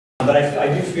But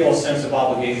I do feel a sense of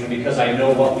obligation because I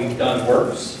know what we've done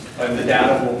works, and the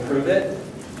data will prove it.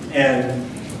 And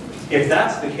if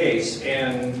that's the case,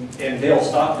 and Dale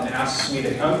Stockton asks me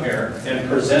to come here and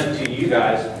present to you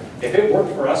guys, if it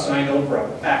worked for us, and I know for a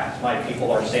fact my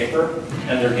people are safer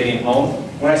and they're getting home.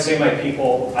 When I say my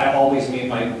people, I always mean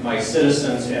my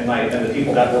citizens and the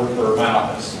people that work for my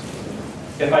office.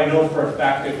 If I know for a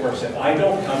fact it works, if I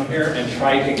don't come here and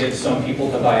try to get some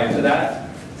people to buy into that,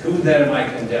 who then am I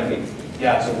condemning?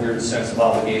 Yeah, it's a weird sense of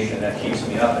obligation that keeps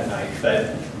me up at night,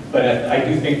 but I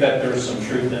do think that there's some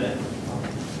truth in it.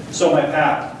 So my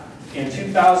path. In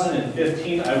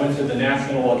 2015, I went to the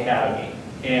National Academy,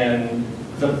 and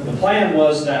the plan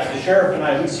was that the sheriff and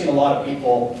I, we'd seen a lot of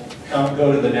people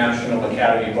go to the National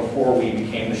Academy before we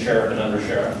became the sheriff and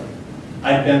undersheriff.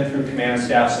 I've been through command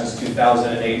staff since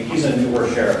 2008. He's a newer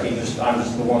sheriff. I'm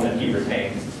just the one that he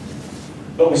retained.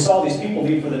 But we saw these people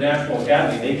leave for the National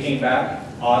Academy. They came back,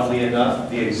 oddly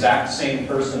enough, the exact same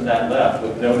person that left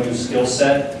with no new skill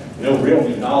set, no real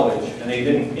new knowledge, and they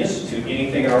didn't institute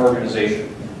anything in our organization.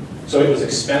 So it was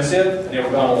expensive, and they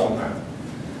were gone a long time.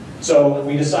 So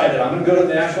we decided, I'm going to go to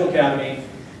the National Academy,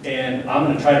 and I'm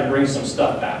going to try to bring some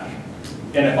stuff back.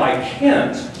 And if I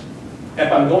can't,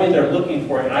 if I'm going there looking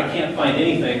for it and I can't find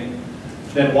anything,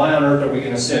 then why on earth are we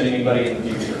going to send anybody in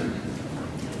the future?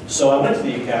 So I went to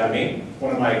the academy.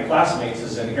 One of my classmates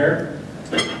is in here.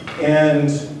 And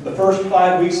the first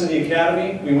 5 weeks of the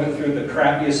academy, we went through the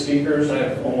crappiest speakers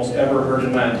I've almost ever heard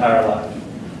in my entire life.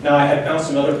 Now, I had found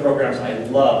some other programs I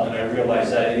loved, and I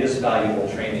realized that it is valuable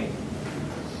training.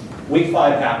 Week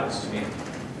 5 happens to me.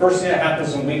 First thing that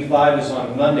happens in week 5 is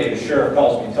on Monday, the sheriff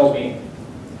calls me and tells me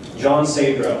John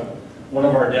Sadro, one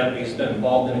of our deputies, has been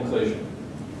involved in a collision.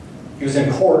 He was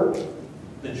in court.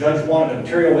 The judge wanted a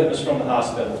material witness from the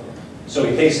hospital. So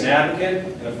he takes an advocate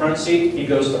in the front seat. He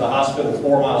goes to the hospital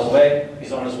 4 miles away.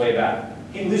 He's on his way back.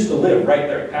 He used to live right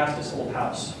there past his old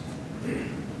house.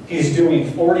 He's doing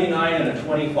 49 and a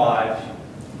 25.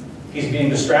 He's being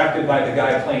distracted by the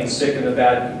guy playing sick in the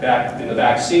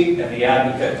back seat and the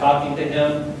advocate talking to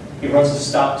him. He runs the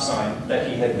stop sign that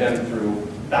he had been through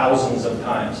thousands of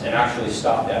times and actually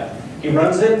stopped at. He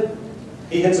runs it.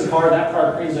 He hits a car. That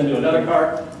car creams into another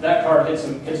car. That car hits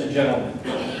a gentleman.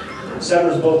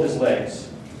 Severs both his legs.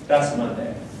 That's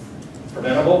Monday.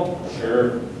 Preventable?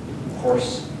 Sure. Of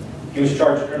course. He was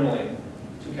charged criminally.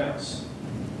 2 counts.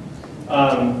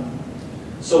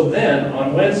 So then,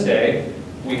 on Wednesday,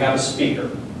 we have a speaker.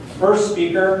 First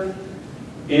speaker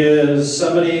is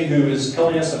somebody who is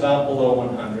telling us about below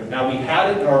 100. Now, we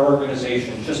had it in our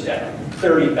organization just at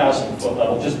 30,000 foot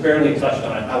level, just barely touched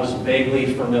on it. I was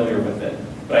vaguely familiar with it,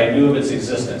 but I knew of its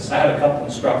existence. I had a couple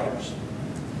instructors.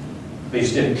 They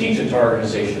just didn't teach it to our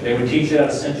organization. They would teach it at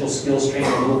essential skills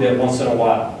training a little bit once in a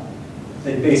while.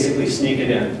 They'd basically sneak it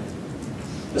in.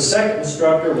 The second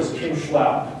instructor was Kim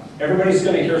Schlapp. Everybody's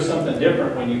going to hear something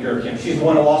different when you hear Kim. She's the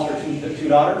one who lost her two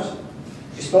daughters.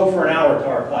 She spoke for an hour to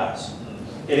our class.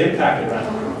 It impacted her.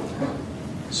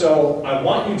 So I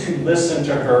want you to listen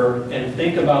to her and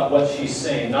think about what she's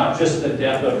saying, not just the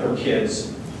death of her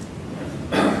kids.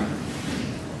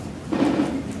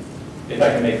 If I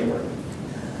can make it work.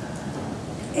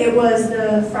 It was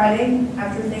the Friday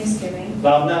after Thanksgiving.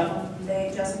 Loud enough?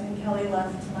 Jessica and Kelly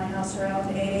left my house around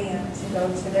 8 a.m. to go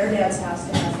to their dad's house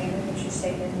to have family pictures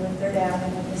taken with their dad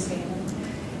and with his family.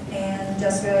 And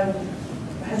Jessica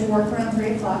had to work around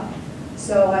 3 o'clock,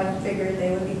 so I figured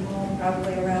they would be home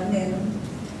probably around noon.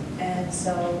 And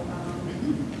so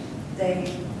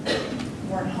they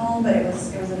weren't home, but it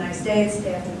was a nice day. It's the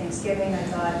day after Thanksgiving. I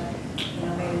thought,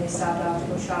 maybe they stopped off to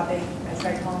go shopping. I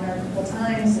tried calling her a couple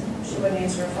times. She wouldn't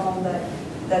answer her phone, but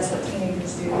that's what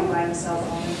teenagers do. They buy a cell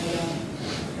phone and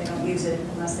they don't use it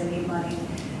unless they need money.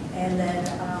 And then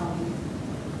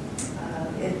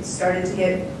it started to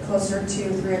get closer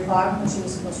to 3 o'clock when she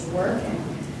was supposed to work, and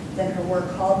then her work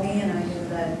called me, and I knew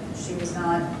that she was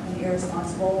not an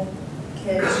irresponsible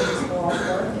kid. She just go off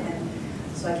work, and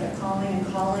so I kept calling,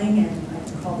 and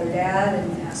I called their dad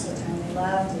and asked what time they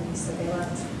left, and he said they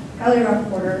left probably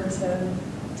around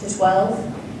 11:45,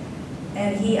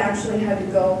 and he actually had to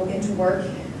go into work.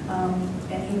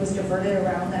 And he was diverted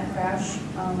around that crash. He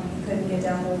couldn't get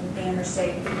down to the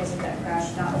interstate because of that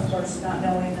crash. Not, of course, not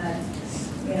knowing that,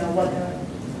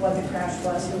 what the crash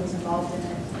was, who was involved in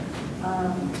it.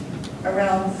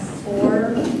 Around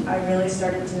 4, I really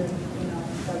started to,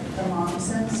 the mom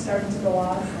sense started to go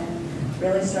off, and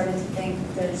really started to think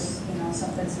there's,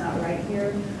 something's not right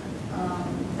here.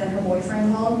 Then her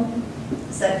boyfriend called,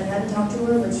 said he had to talk to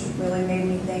her, which really made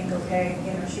me think, okay,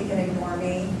 she can ignore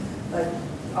me, but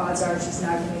odds are she's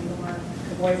not going to ignore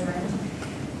her boyfriend.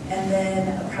 And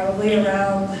then probably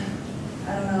around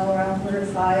I don't know, around 4 to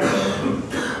 5.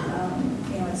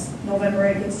 You know, it's November,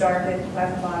 it gets dark at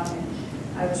 5 o'clock, and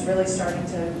I was really starting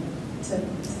to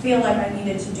feel like I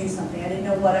needed to do something. I didn't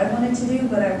know what I wanted to do,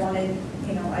 but I wanted,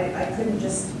 you know, I couldn't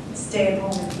just stay at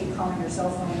home and keep calling her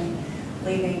cell phone and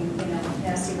leaving, you know,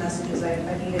 nasty messages.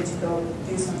 I needed to go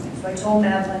do something. So I told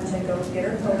Madeline to go get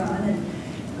her coat on, and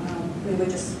we would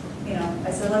just, you know,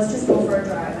 I said, let's just go for a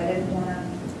drive. I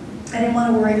didn't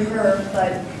want to worry her,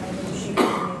 but I knew she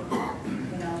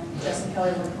knew, you know, Jess and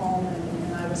Kelly were home,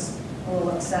 and I was a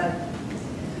little upset.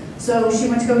 So she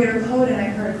went to go get her coat, and I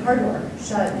heard a car door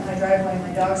shut in my driveway, and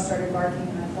my dog started barking,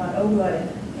 and I thought, oh good,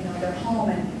 you know, they're home.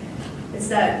 And it's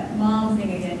that mom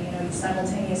thing again, you know, you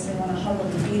simultaneously want to hug them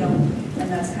and beat them,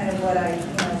 and that's kind of what I, you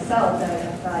know, felt. That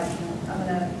I thought, you know, I'm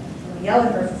gonna yell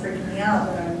at her for freaking me out,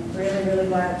 but I'm really, really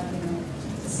glad, you know,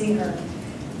 to see her.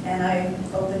 And I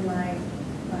opened my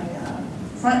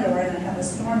front door, and I have a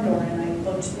storm door, and I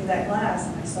looked through that glass,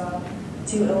 and I saw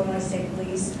 2 Illinois State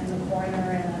Police and the coroner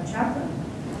and a chaplain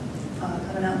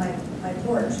coming out my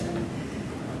porch.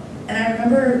 And I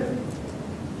remember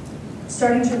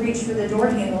starting to reach for the door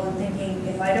handle and thinking,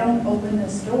 if I don't open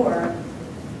this door,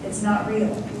 it's not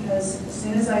real. Because as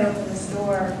soon as I opened this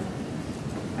door,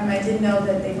 I mean, I didn't know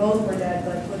that they both were dead,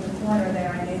 but with the coroner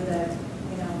there, I knew that,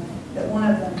 you know, that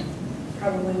one of them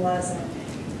probably was.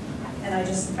 And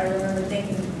I remember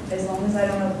thinking, as long as I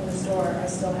don't open this door, I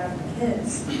still have my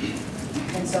kids.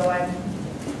 And so I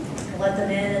let them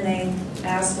in, and they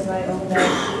asked if I owned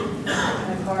that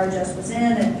kind of car Jess was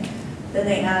in, and then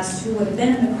they asked who would have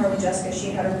been in the car with Jessica.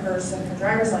 She had her purse and her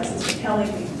driver's license, but Kelly,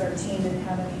 being 13, didn't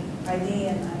have any ID,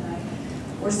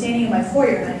 and we're standing in my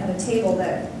foyer, and I had a table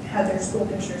that had their school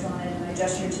pictures on it, and I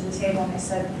gestured to the table, and I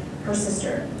said, her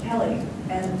sister, Kelly.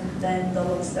 And then the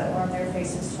looks that were on their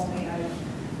faces told me I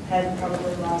had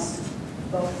probably lost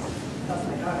both of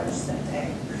my daughters that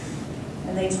day.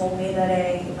 And they told me that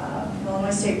an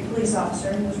Illinois State police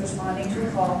officer who was responding to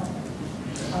a call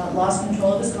lost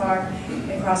control of his car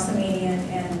and crossed the median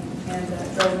and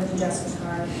drove into Jessica's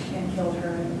car and killed her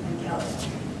and Kelly.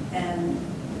 And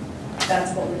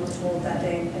that's what we were told that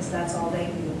day, because that's all they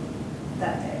knew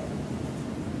that day.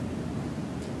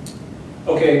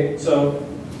 Okay, so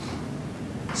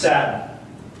sad.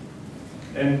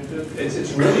 And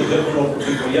it's really difficult for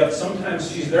people. Yet sometimes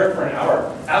she's there for an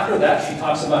hour. After that, she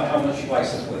talks about how much she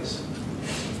likes the police.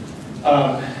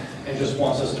 And just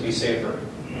wants us to be safer.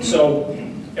 So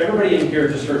everybody in here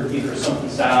just heard either something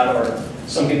sad, or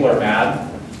some people are mad.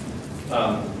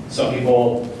 Some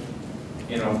people,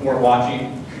 you know, weren't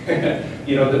watching.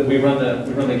 You know, that we run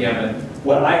the gamut.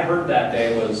 What I heard that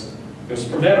day was, it was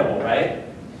preventable, right?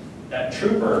 That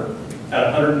trooper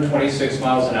at 126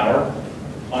 miles an hour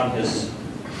on his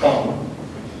phone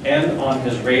and on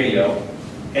his radio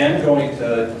and going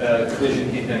to a collision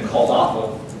he'd been called off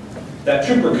of, that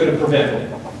trooper could have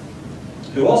prevented it.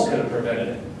 Who else could have prevented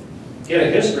it? He had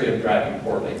a history of driving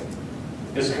poorly.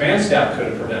 His command staff could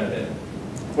have prevented it.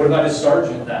 What about his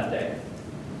sergeant that day?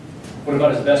 What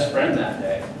about his best friend that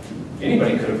day?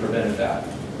 Anybody could have prevented that.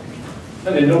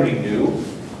 And then nobody knew.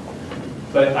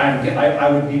 But I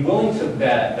would be willing to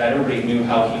bet that everybody knew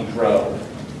how he drove.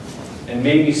 And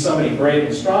maybe somebody brave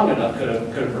and strong enough could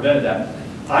have prevented that.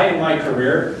 In my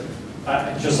career,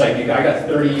 just like you, I got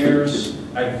 30 years.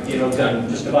 I've done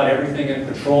just about everything in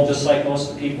patrol, just like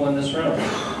most of the people in this room.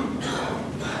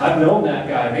 I've known that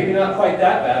guy, maybe not quite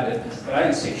that bad, but I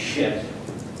didn't say shit.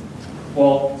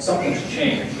 Well, something's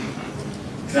changed.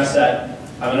 And that's that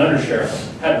I'm an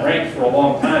undersheriff, hadn't ranked for a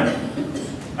long time.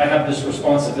 I have this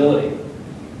responsibility.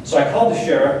 So I called the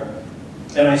sheriff,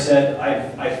 and I said,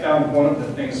 I found one of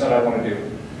the things that I want to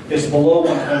do. It's below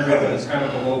 100, but it's kind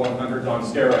of below 100 on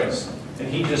steroids. And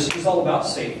he's all about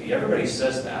safety. Everybody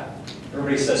says that.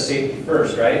 Everybody says safety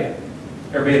first, right?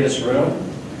 Everybody in this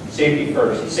room, safety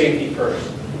first, safety first.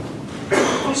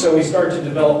 So we started to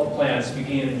develop plans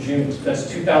beginning in June.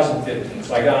 That's 2015.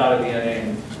 So I got out of the NA in,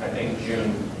 I think,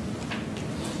 June.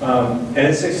 And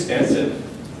it's extensive.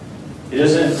 It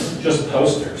isn't just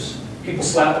posters. People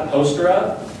slap a poster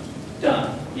up,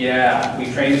 done. Yeah,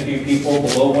 we trained a few people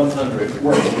below 100.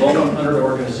 We're a below 100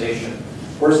 organization.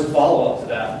 Where's the follow-up to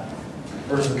that?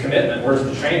 Where's the commitment? Where's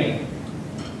the training?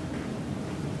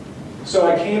 So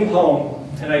I came home,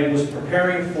 and I was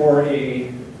preparing for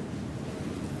a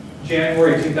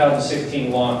January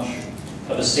 2016 launch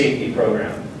of a safety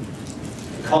program.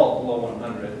 We call it below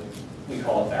 100. We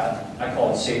call it that. I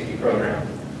call it safety program.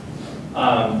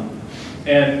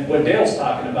 And what Dale's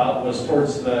talking about was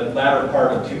towards the latter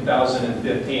part of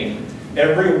 2015.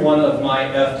 Every one of my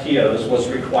FTOs was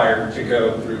required to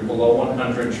go through below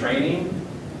 100 training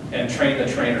and train the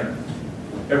trainer.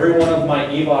 Every one of my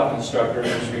EVOC instructors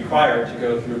is required to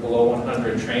go through below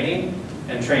 100 training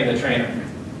and train the trainer.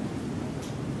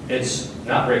 It's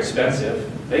not very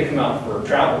expensive. They come out for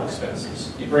travel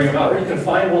expenses. You bring them out, or you can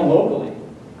find one locally.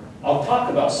 I'll talk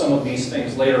about some of these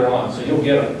things later on, so you'll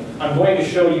get them. I'm going to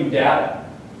show you data.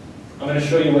 I'm going to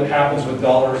show you what happens with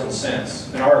dollars and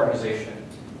cents in our organization.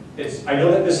 I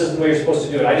know that this isn't the way you're supposed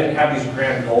to do it. I didn't have these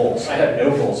grand goals. I had no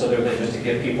goals other than just to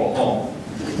get people home.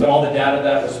 But all the data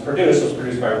that was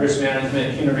produced by risk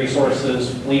management, human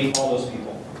resources, fleet, all those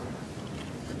people.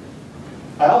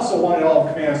 I also wanted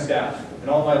all command staff and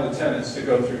all my lieutenants to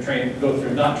go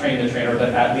through not train the trainer, but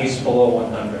at least below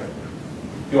 100.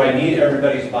 Do I need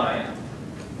everybody's buy-in?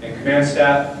 And command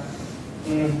staff,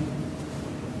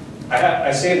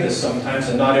 I say this sometimes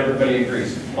and not everybody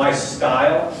agrees. My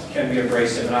style can be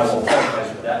abrasive, and I will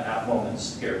apologize for that at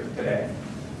moments here today.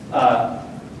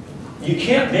 You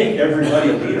can't make everybody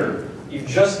a leader. You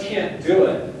just can't do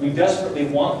it. We desperately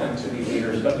want them to be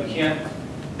leaders, but we can't,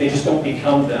 they just don't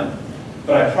become them.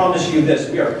 But I promise you this,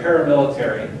 we are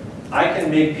paramilitary. I can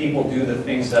make people do the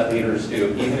things that leaders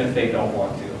do, even if they don't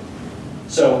want to.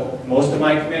 So most of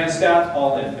my command staff,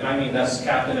 all in, and I mean that's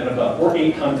captain and above, we're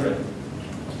 800.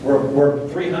 We're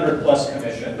 300 plus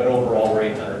commission, but overall we're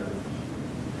 800.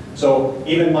 So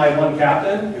even my one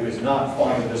captain, who is not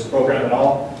fond of this program at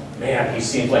all, man, he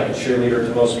seems like a cheerleader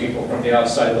to most people from the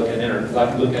outside looking in or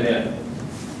looking in.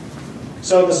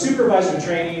 So the supervisor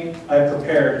training I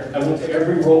prepared, I went to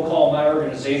every roll call in my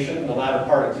organization in the latter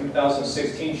part of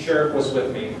 2016. Sheriff was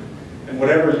with me. And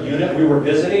whatever unit we were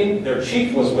visiting, their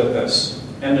chief was with us,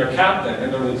 and their captain,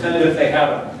 and their lieutenant if they had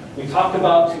them. We talked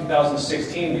about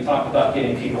 2016, we talked about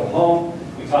getting people home,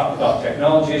 we talked about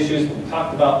technology issues, we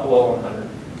talked about below 100.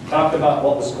 We talked about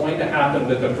what was going to happen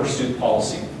with the pursuit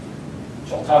policy,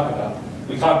 which I'll talk about.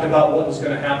 We talked about what was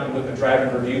going to happen with the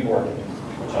driving review board,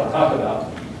 which I'll talk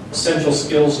about. Essential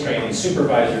skills training,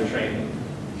 supervisor training.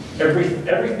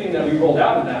 Everything that we rolled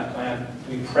out in that plan,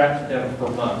 we prepped them for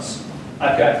months.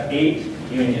 I've got 8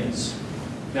 unions.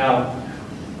 Now,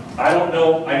 I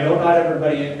know not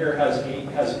everybody in here has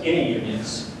any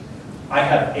unions. I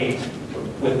have 8,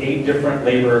 with 8 different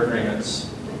labor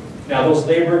agreements. Now, those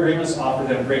labor agreements offer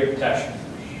them great protection.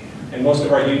 And most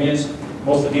of our unions,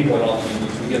 most of the people in all the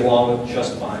unions, we get along with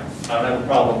just fine. I don't have a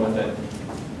problem with it.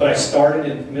 But I started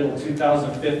in middle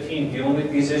 2015 dealing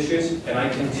with these issues, and I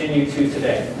continue to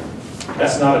today.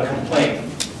 That's not a complaint.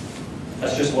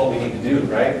 That's just what we need to do,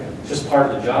 right? It's just part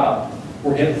of the job.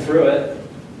 We're getting through it.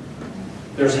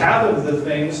 There's half of the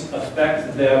things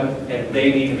affect them, and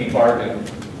they need to be bargained.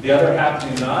 The other half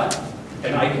do not,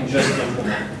 and I can just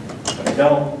implement. If I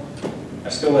don't, I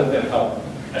still let them help.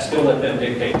 I still let them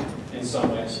dictate in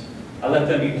some ways. I let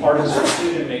them be part of the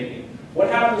decision making. What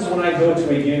happens when I go to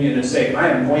a union and say, I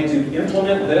am going to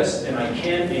implement this, and I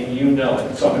can, and you know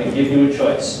it, so I'm going to give you a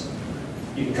choice.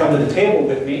 You can come to the table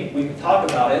with me, we can talk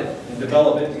about it and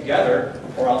develop it together,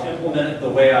 or I'll implement it the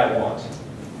way I want.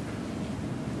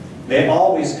 They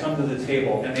always come to the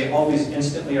table, and they always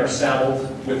instantly are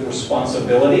saddled with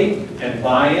responsibility and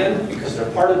buy-in because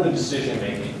they're part of the decision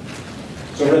making.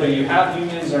 So whether you have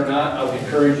unions or not, I would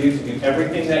encourage you to do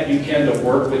everything that you can to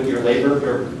work with your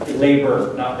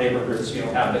labor, not labor groups you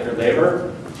don't have, but your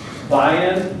labor.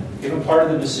 Buy-in, give them part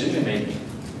of the decision making.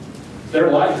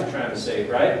 Their lives you're trying to save,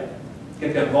 right?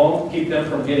 Get them home, keep them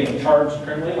from getting charged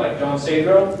criminally like John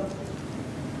Sadro.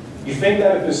 You think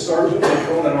that if the sergeant had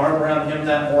thrown an arm around him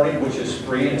that morning, which is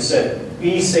free, and said,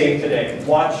 be safe today,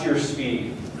 watch your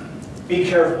speed, be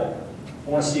careful, I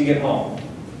want to see you get home.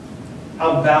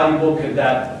 How valuable could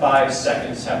that 5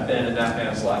 seconds have been in that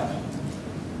man's life?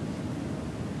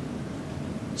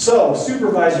 So,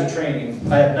 supervisor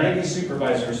training. I have 90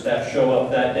 supervisors that show up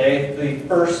that day. The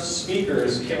first speaker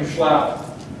is Kim Schlau.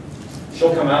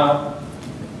 She'll come out.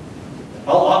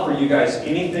 I'll offer you guys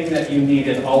anything that you need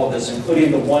in all of this,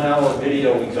 including the 1-hour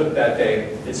video we took that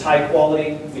day. It's high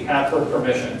quality. We have her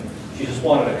permission. She just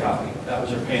wanted a copy. That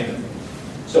was her payment.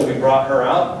 So we brought her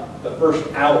out. The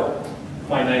first hour,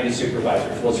 my 90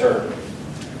 supervisors, was her.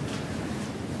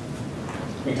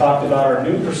 We talked about our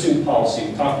new pursuit policy.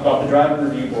 We talked about the driving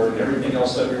review board and everything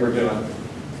else that we were doing.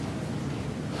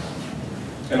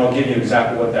 And I'll give you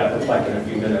exactly what that looked like in a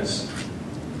few minutes.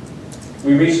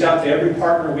 We reached out to every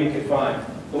partner we could find.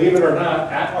 Believe it or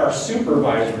not, at our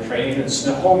supervisor training in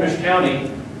Snohomish County,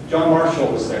 John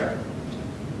Marshall was there.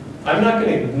 I'm not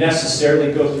going to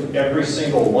necessarily go through every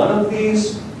single one of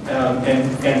these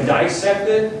and dissect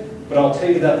it, but I'll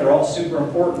tell you that they're all super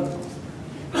important.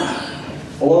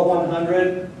 Below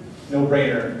 100,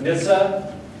 no-brainer.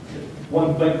 NHTSA,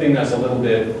 one thing that's a little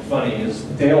bit funny is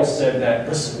Dale said that,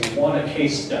 listen, we want a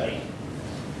case study.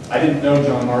 I didn't know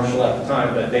John Marshall at the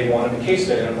time, but they wanted a case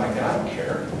study, and I'm like, I don't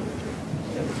care.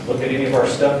 Look at any of our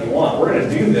stuff you want. We're going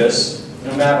to do this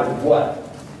no matter what.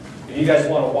 If you guys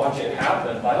want to watch it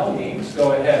happen, by all means,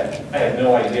 go ahead. I had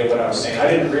no idea what I was saying.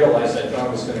 I didn't realize that John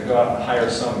was going to go out and hire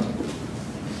some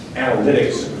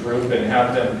analytics group and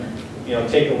have them,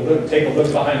 take a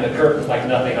look behind the curtain like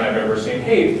nothing I've ever seen.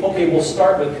 Hey, okay, we'll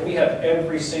start with, can we have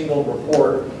every single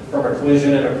report from a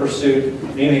collision and a pursuit,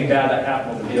 anything bad that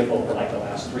happened with the vehicle for like the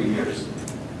last 3 years?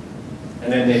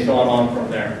 And then they've gone on from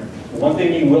there. One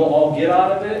thing you will all get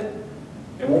out of it,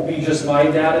 it won't be just my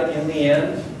data in the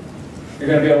end. You're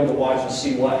going to be able to watch and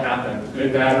see what happened,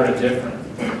 good, bad, or indifferent,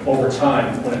 over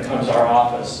time when it comes to our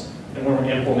office and when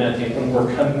we're implementing, when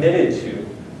we're committed to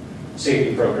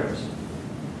safety programs.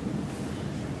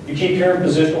 You keep hearing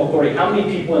positional authority. How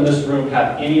many people in this room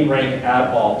have any rank at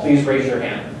all? Please raise your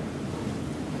hand.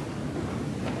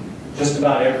 Just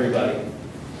about everybody.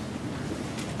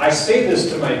 I say this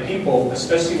to my people,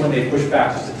 especially when they push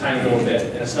back just a tiny little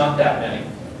bit, and it's not that many.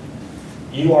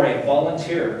 You are a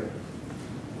volunteer.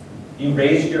 You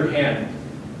raised your hand.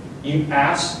 You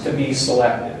asked to be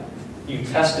selected. You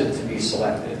tested to be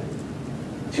selected.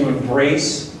 To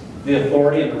embrace the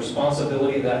authority and the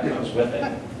responsibility that comes with it.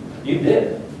 You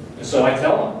did. And so I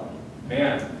tell them,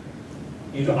 man,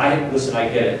 listen, I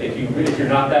get it. If you're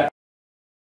not that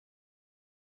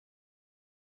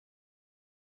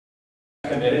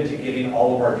committed to getting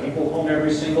all of our people home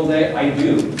every single day, I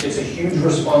do. It's a huge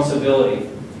responsibility.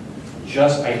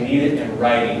 Just, I need it in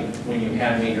writing when you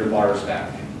hand me your bars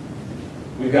back.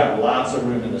 We've got lots of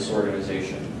room in this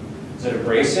organization. Is it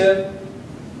abrasive?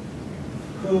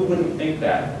 Who wouldn't think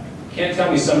that? Can't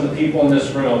tell me some of the people in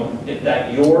this room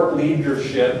that your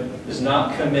leadership is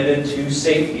not committed to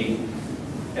safety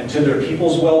and to their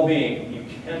people's well-being. You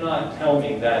cannot tell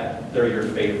me that they're your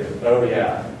favorite. Oh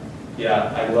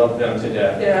yeah, I love them to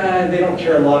death. Yeah, they don't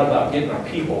care a lot about getting our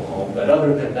people home, but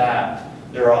other than that,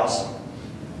 they're awesome.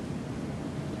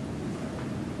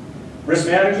 Risk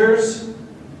managers,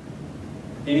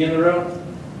 any in the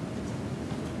room?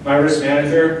 My risk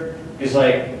manager is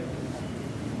like,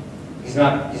 he's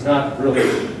not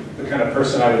really the kind of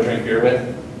person I would drink beer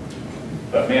with,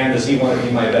 but man, does he want to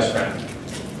be my best friend.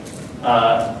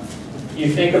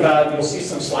 You'll see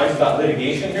some slides about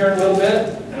litigation here in a little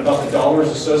bit, and about the dollars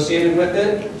associated with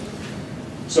it.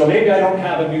 So maybe I don't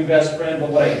have a new best friend,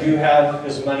 but what I do have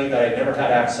is money that I never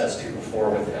had access to before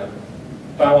with him.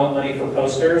 If I want money for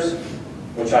posters,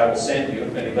 which I will send you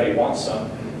if anybody wants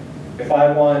some. If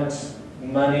I want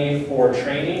money for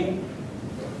training,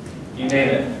 you name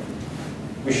it.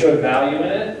 We showed value in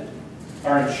it.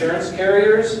 Our insurance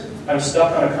carriers, I'm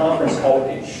stuck on a conference called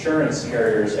insurance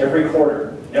carriers every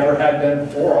quarter. Never had been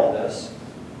before all this.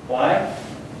 Why?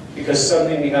 Because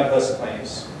suddenly we have less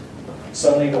claims.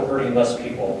 Suddenly we're hurting less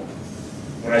people.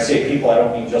 When I say people, I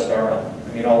don't mean just our own.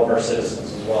 I mean all of our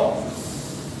citizens as well.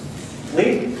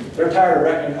 Fleet, they're tired of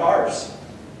wrecking cars.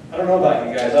 I don't know about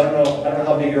you guys. I don't know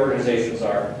how big your organizations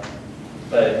are.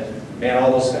 But man,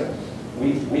 all those guys,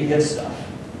 we hit stuff.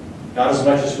 Not as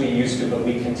much as we used to, but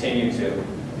we continue to.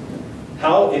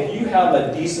 If you have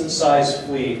a decent sized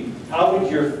fleet, how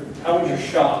would your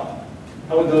shop,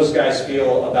 how would those guys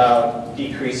feel about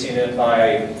decreasing it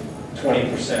by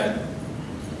 20%,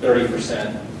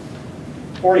 30%,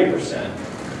 40%?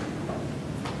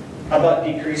 How about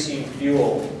decreasing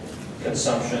fuel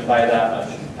consumption by that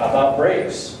much? How about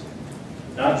brakes?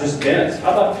 Not just dents.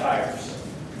 How about tires?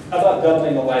 How about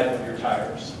doubling the life of your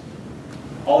tires?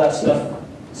 All that stuff,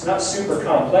 it's not super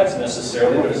complex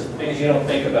necessarily, but it's things you don't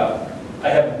think about. I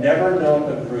have never known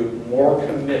a group more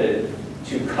committed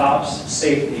to cops'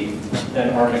 safety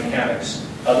than our mechanics,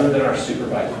 other than our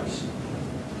supervisors.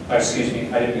 Excuse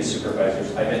me, I didn't mean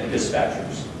supervisors, I meant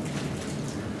dispatchers.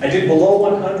 I did below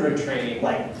 100 training,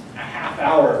 like a half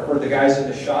hour for the guys in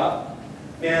the shop.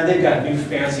 Man, they've got new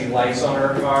fancy lights on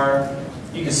our car.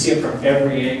 You can see it from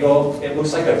every angle. It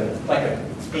looks like a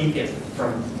beacon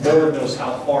from Lord knows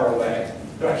how far away.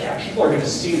 They're like, yeah, people are going to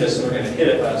see this and they're going to hit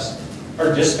at us.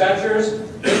 Our dispatchers,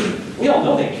 we all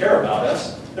know they care about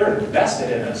us. They're invested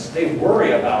in us. They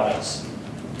worry about us.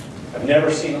 I've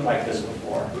never seen it like this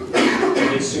before.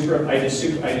 I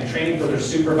did training for their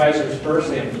supervisors first.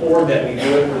 They implored that we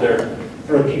do it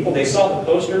for the people. They saw the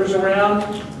posters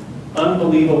around.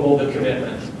 Unbelievable, the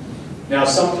commitment. Now,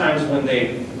 sometimes when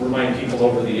they remind people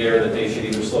over the air that they should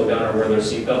either slow down or wear their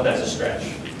seatbelt, that's a stretch.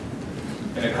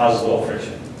 And it causes a little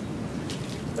friction.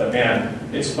 But man,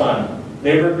 it's fun.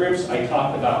 Labor groups, I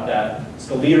talked about that. It's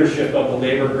the leadership of the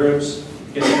labor groups.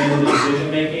 Get them into the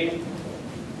decision making.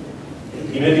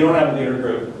 Even if you don't have a leader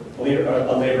group, a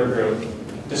labor group.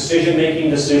 Decision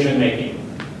making.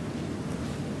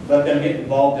 let them get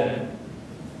involved in it.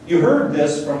 You heard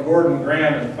this from Gordon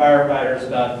Graham and firefighters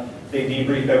about they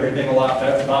debrief everything a lot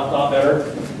better.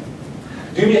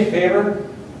 Do me a favor,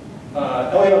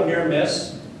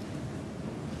 LGRMS,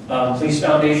 Police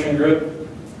Foundation Group,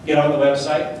 get on the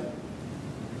website,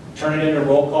 turn it into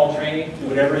roll call training, do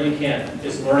whatever you can.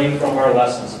 It's learning from our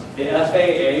lessons. The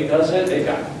FAA does it, they've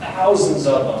got thousands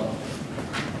of them.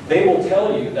 They will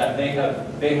tell you that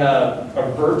they have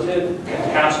averted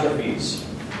catastrophes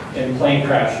in plane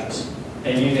crashes,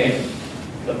 and you name it.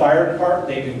 The fire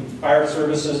department, fire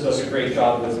services does a great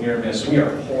job with near miss. We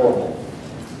are horrible.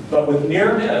 But with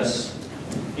near miss,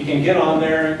 you can get on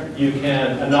there, you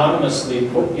can anonymously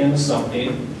put in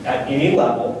something at any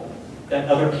level that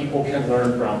other people can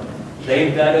learn from. They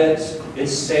vet it,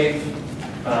 it's safe,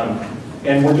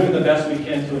 and we're doing the best we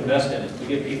can to invest in it. We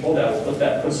get people that will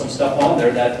put some stuff on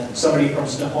there that somebody from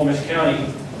Snohomish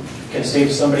County can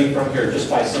save somebody from here just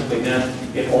by simply then,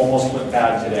 it almost went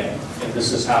bad today. And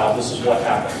this is what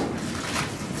happened.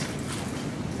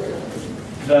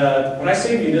 When I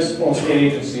say municipal and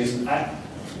state agencies,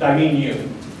 I mean you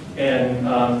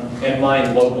and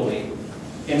mine locally.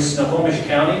 In Snohomish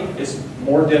County, it's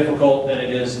more difficult than it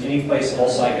is any place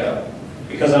else I go.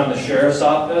 Because I'm the sheriff's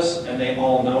office and they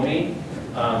all know me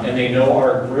and they know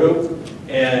our group.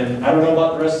 And I don't know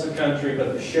about the rest of the country,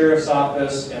 but the sheriff's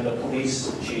office and the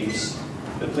police chiefs,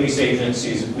 the police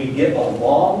agencies, we get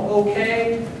along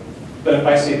okay. But if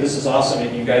I say this is awesome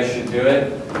and you guys should do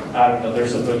it, I don't know,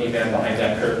 there's a boogeyman behind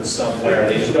that curtain somewhere.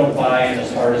 They just don't buy in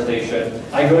as hard as they should.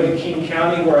 I go to King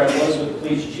County where I was with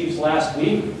police chiefs last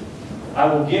week.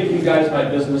 I will give you guys my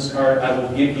business card. I will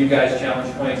give you guys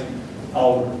challenge points.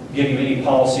 I'll give you any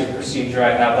policy or procedure I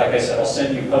have. Like I said, I'll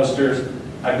send you posters.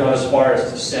 I've gone as far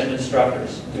as to send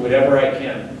instructors. Do whatever I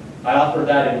can. I offer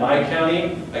that in my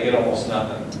county. I get almost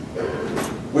nothing.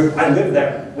 I live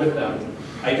there with them.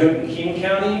 I do it in King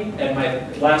County,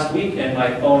 and last week, and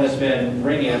my phone has been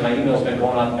ringing, and my email's been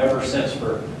going on ever since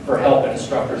for help and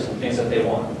instructors and things that they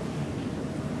want.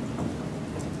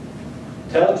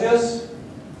 Intelligence?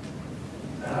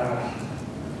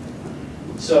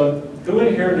 So who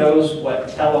in here knows what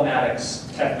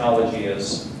telematics technology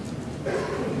is?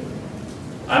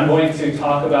 I'm going to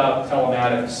talk about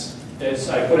telematics.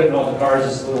 I put it in all the cars,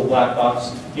 it's a little black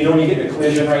box. You know when you get in a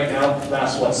collision right now, it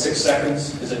lasts what, 6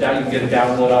 seconds? Is it down? You can get a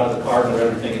download out of the car and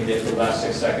everything it did for the last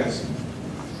 6 seconds.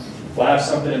 Well, I have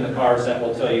something in the cars that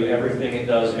will tell you everything it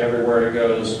does, everywhere it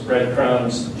goes,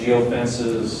 breadcrumbs,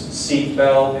 geofences, seat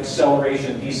belt,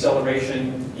 acceleration,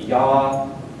 deceleration, yaw,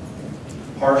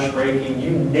 harsh braking,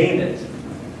 you name it.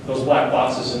 Those black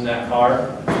boxes in that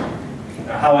car.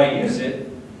 Now, how I use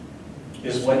it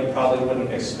is what you probably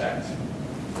wouldn't expect.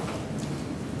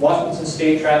 Washington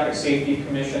State Traffic Safety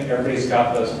Commission, everybody's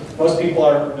got those. Most people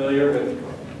are familiar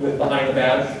with Behind the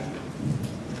Badge.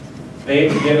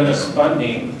 They've given us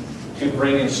funding to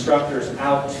bring instructors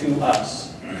out to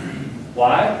us.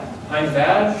 Why? Behind the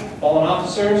Badge, fallen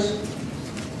officers,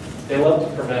 they love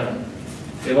to prevent them.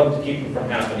 They love to keep them from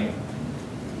happening.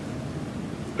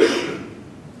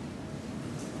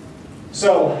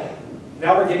 So,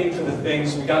 now we're getting to the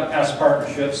things, we got past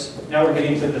partnerships, now we're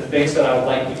getting to the things that I would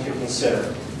like you to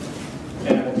consider.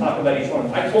 And we'll talk about each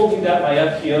one. I told you that my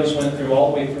FTOs went through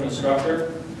all the way through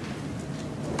instructor.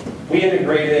 We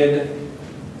integrated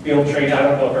field training, I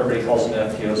don't know if everybody calls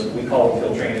them FTOs, but we call them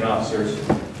field training officers.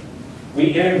 We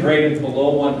integrated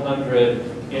below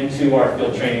 100 into our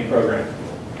field training program.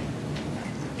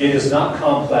 It is not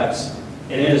complex,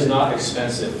 and it is not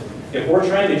expensive. If we're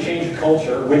trying to change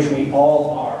culture, which we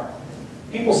all are,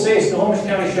 people say, Snohomish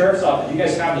County Sheriff's Office, you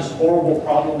guys have this horrible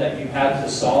problem that you had to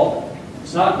solve.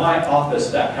 It's not my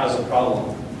office that has a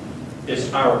problem.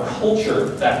 It's our culture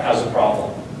that has a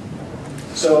problem.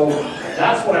 So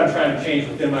that's what I'm trying to change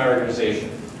within my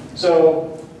organization.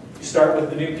 So you start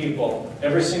with the new people.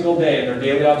 Every single day in their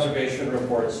daily observation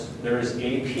reports, there is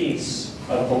a piece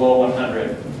of below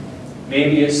 100.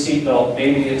 Maybe it's seatbelt,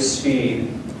 maybe it's speed.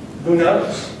 Who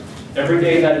knows? Every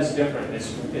day that is different.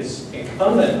 It's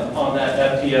incumbent upon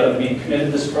that FTO to be committed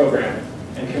to this program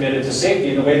and committed to safety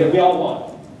in the way that we all want.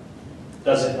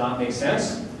 Does it not make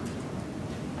sense?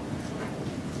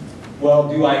 Well,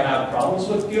 do I have problems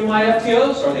with a few of my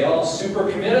FTOs? Are they all super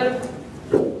committed?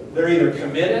 They're either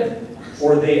committed,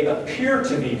 or they appear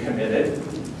to be committed,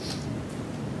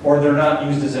 or they're not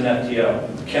used as an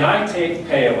FTO. Can I take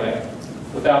pay away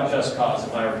without just cause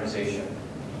in my organization?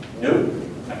 Nope,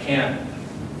 I can't.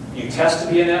 You test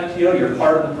to be an FTO, you're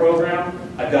part of the program.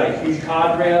 I've got a huge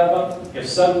cadre of them. If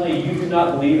suddenly you do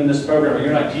not believe in this program, or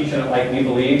you're not teaching it like we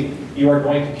believe, you are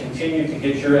going to continue to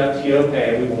get your FTO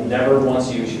pay. We will never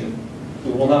once use you.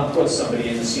 We will not put somebody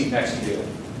in the seat next to you.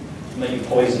 and then you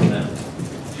poison them.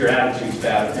 If your attitude's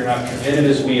bad, if you're not committed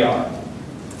as we are.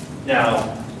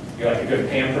 Now, you're like, you're going to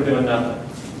pay them for doing nothing.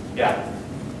 Yeah,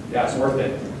 it's worth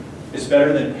it. It's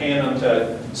better than paying them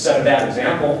to set a bad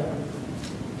example.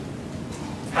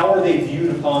 How are they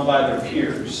viewed upon by their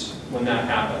peers when that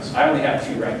happens? I only have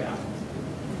 2 right now.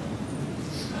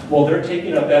 Well, they're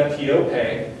taking up FTO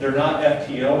pay. They're not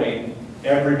FTOing.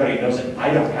 Everybody knows it.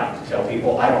 I don't have to tell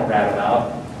people. I don't rat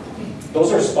about.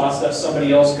 Those are spots that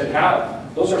somebody else could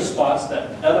have. Those are spots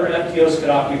that other FTOs could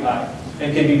occupy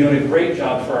and can be doing a great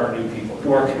job for our new people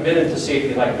who are committed to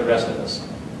safety like the rest of us.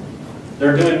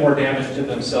 They're doing more damage to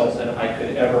themselves than I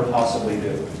could ever possibly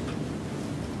do.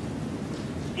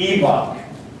 EVOC.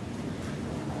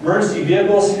 Emergency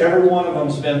vehicles, every one of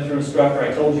them's been through instructor.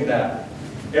 I told you that.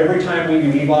 Every time we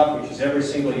do EVOC, which is every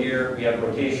single year, we have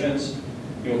rotations.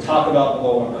 You'll talk about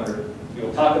below 100.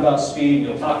 You'll talk about speed.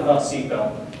 You'll talk about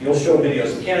seatbelt. You'll show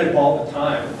videos. You can't involve the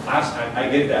time. Last time, I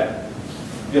did that.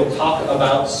 You'll talk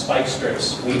about spike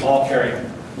strips. We all carry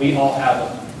them. We all have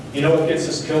them. You know what gets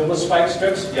us killed with spike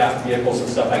strips? Yeah, vehicles and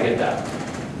stuff. I get that.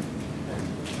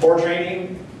 Poor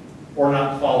training or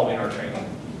not following our training.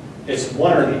 It's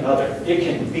one or the other. It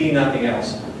can be nothing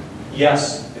else.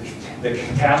 Yes, the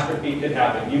catastrophe could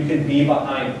happen. You could be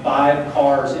behind 5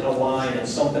 cars in a line and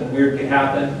something weird could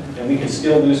happen and we could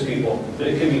still lose people. But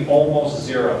it could be almost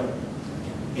 0.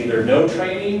 Either no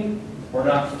training or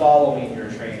not following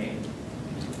your training.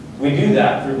 We do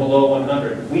that through below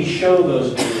 100. We show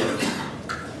those videos.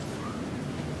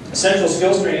 Essential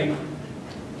skills training,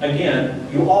 again,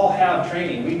 you all have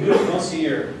training. We do it once a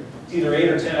year. It's either 8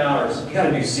 or 10 hours. You got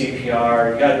to do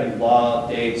CPR, you got to do law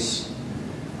updates,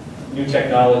 new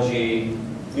technology,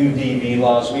 new DV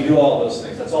laws. We do all those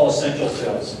things. That's all essential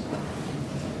skills.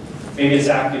 Maybe it's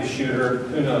active shooter,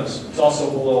 who knows? It's also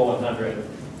below 100.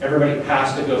 Everybody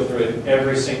has to go through it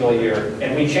every single year,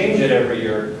 and we change it every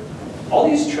year. All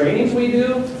these trainings we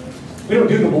don't do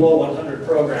the below 100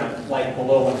 program like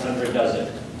below 100 does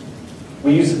it.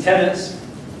 We use the tenets.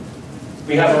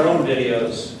 We have our own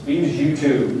videos. We use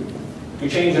YouTube. We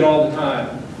change it all the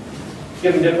time.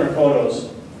 Give them different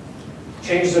photos.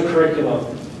 Change the curriculum.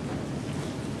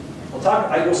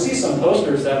 You'll see some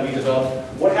posters that we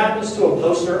developed. What happens to a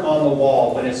poster on the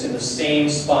wall when it's in the same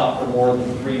spot for more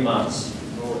than 3 months?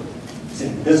 It's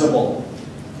invisible.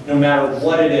 No matter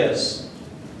what it is,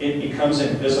 it becomes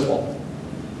invisible.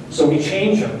 So we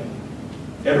change them.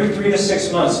 Every 3 to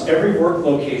 6 months, every work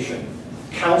location,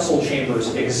 council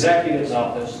chambers, executive's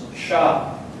office,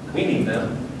 shop, we need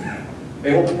them.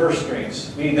 They hold the purse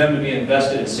strings. We need them to be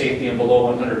invested in safety and below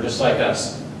 100, just like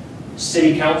us.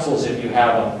 City councils, if you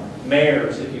have them.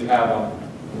 Mayors, if you have them.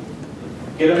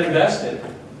 Get them invested.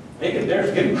 Make it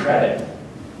theirs. Give them credit.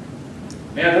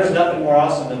 Man, there's nothing more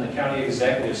awesome than the county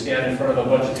executive stand in front of a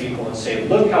bunch of people and say,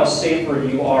 look how safer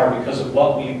you are because of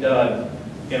what we've done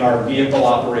in our vehicle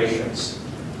operations.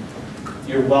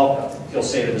 You're welcome, he'll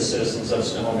say to the citizens of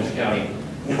Snohomish County.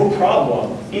 No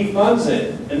problem. He funds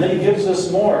it, and then he gives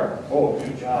us more. Oh,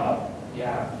 good job.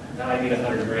 Yeah, now I need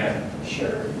 $100 grand.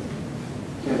 Sure.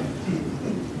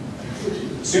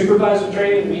 Supervisor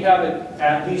training, we have it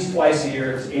at least twice a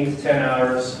year. It's 8 to 10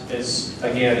 hours. It's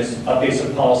updates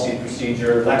of policy and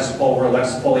procedure. We're a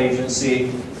Lexipol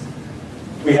agency.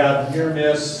 We have near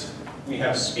miss. We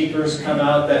have speakers come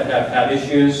out that have had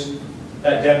issues.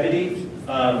 That deputy,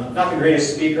 not the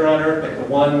greatest speaker on earth, but the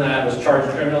one that was charged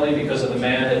criminally because of the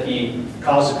man that he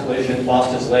caused a collision,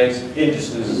 lost his legs. He didn't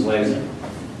just lose his legs.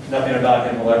 Nothing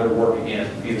about him will ever work again,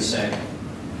 be the same.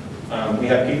 We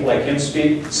have people like him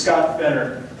speak. Scott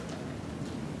Fenner,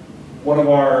 one of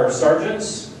our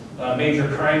sergeants, major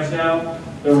crimes now.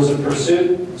 There was a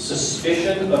pursuit,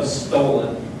 suspicion of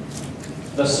stolen.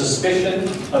 The suspicion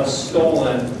of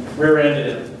stolen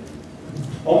rear-ended him.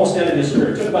 Almost ended his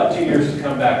career. It took about 2 years to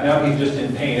come back. Now he's just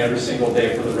in pain every single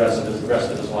day for the rest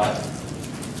of his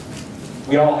life.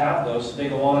 We all have those. They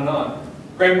go on and on.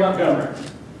 Greg Montgomery,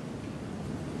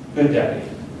 good deputy.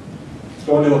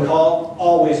 Going to a call,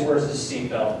 always wears his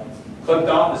seatbelt. Clipped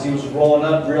off as he was rolling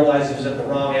up, realized he was at the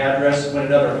wrong address, went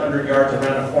another 100 yards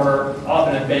around a corner, off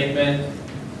an embankment,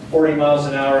 40 miles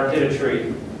an hour, hit a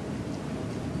tree.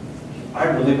 I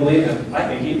really believe him. I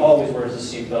think he always wears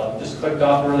his seatbelt. Just clicked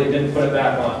off early, didn't put it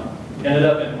back on. Ended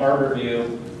up in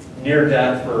Harborview, near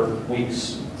death for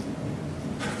weeks.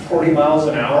 40 miles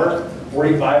an hour,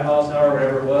 45 miles an hour,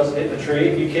 whatever it was, hit the tree.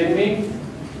 Are you kidding me?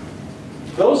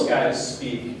 Those guys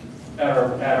speak at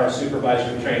our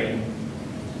supervisory training.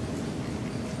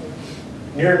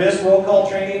 Near miss roll call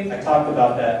training, I talked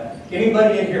about that.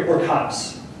 Anybody in here, we're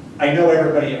cops. I know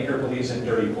everybody in here believes in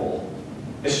dirty pool.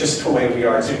 It's just the way we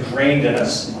are. It's ingrained in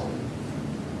us.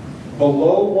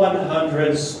 Below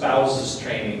 100 spouses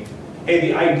training. Hey,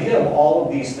 the idea of all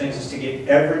of these things is to get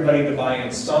everybody to buy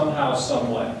in somehow,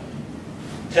 some way.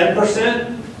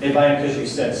 10%, they buy in because you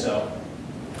said so.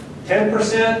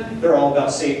 10%, they're all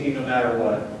about safety no matter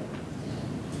what.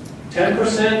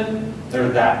 10%, they're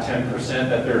that 10%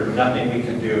 that there's nothing we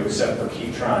can do except for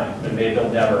keep trying, and they'll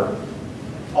never.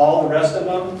 All the rest of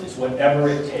them is whatever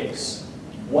it takes.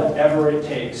 Whatever it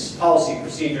takes. Policy,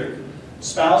 procedure.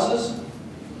 Spouses.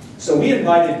 So we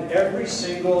invited every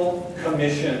single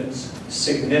commission's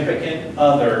significant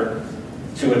other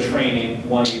to a training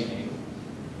one evening.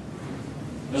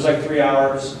 It was like 3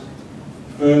 hours,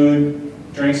 food,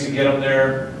 drinks to get them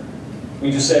there.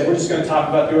 We just said, we're just going to talk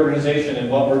about the organization and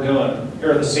what we're doing.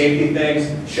 Here are the safety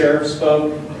things. Sheriff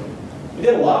spoke. We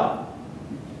did a lot.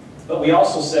 But we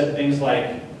also said things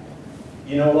like,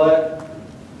 you know what?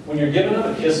 When you're giving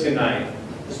them a kiss goodnight,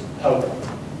 just poke them.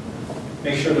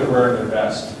 Make sure they're wearing their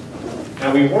vest.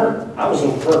 Now we weren't. I was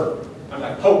overt. I'm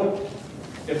like, poke them.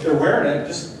 If they're wearing it,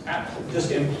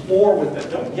 just implore with them.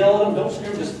 Don't yell at them. Don't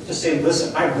scream. Just say,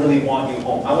 listen, I really want you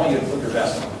home. I want you to put your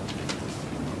vest on.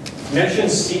 Mention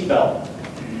seatbelt.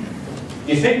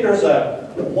 You think there's a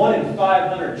 1 in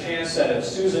 500 chance that if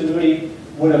Susan Moody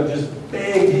would have just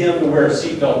begged him to wear a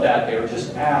seatbelt that day, or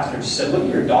just asked, or just said, look at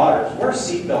your daughters, wear a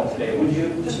seatbelt today, would you?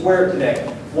 Just wear it today.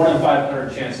 1 in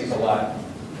 500 chance he's alive.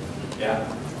 Yeah,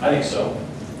 I think so.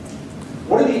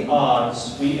 What are the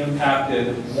odds we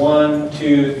impacted 1,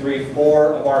 2, 3,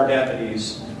 4 of our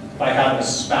deputies by having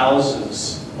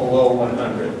spouses below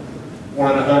 100?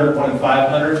 1 in 100, 1 in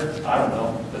 500? I don't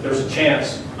know, but there's a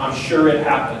chance. I'm sure it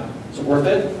happened. Is it worth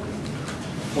it?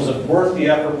 Was it worth the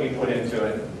effort we put into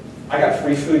it? I got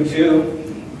free food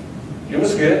too. It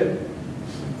was good.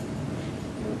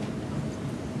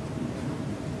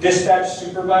 Dispatch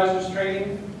supervisors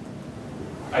training.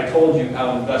 I told you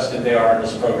how invested they are in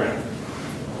this program.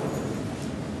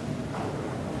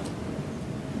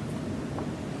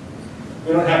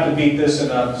 We don't have to beat this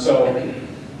enough,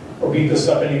 or beat this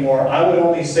up anymore. I would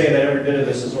only say that every bit of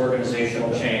this is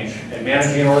organizational change. And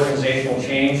managing organizational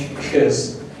change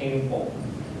is painful.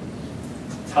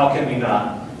 How can we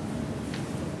not?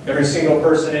 Every single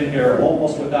person in here,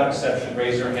 almost without exception,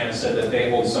 raised their hand and said that they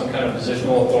hold some kind of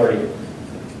positional authority,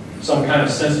 some kind of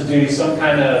sense of duty, some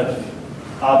kind of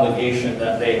obligation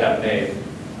that they have made.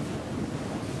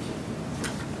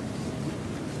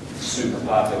 Super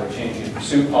popular, changing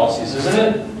pursuit policies, isn't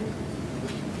it?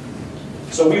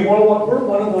 So we're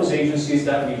one of those agencies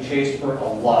that we chased for a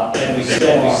lot, and we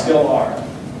still are.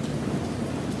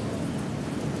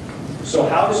 So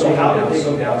how did they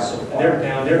go down? So they're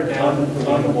down an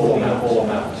unbelievable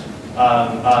amount.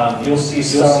 You'll see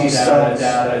some data.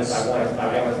 I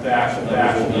want the actual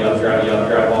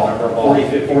grab all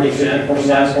 40-50% over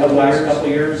the last couple of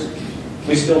years.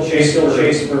 We still chase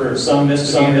for some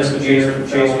misdemeanors, chase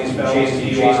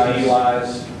DUIs.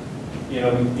 You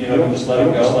know, we just let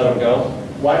them go.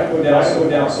 Why did it go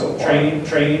down? So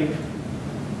training.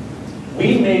 We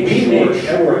made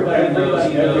sure everybody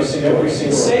knows every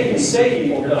single say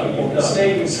people know. Let's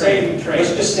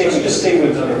just stay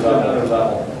with another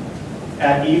level.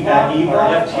 At EVA,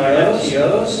 our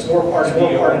FTOs, more part of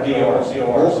DORs.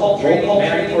 Roll call training,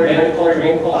 mandatory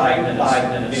roll call, 5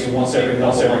 minutes. Maybe once every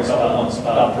couple months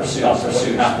about pursuit.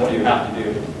 What do you have to do?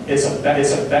 It's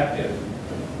effective.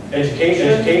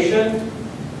 Education.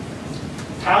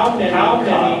 How many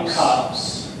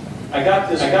cops? I got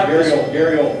this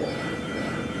very old,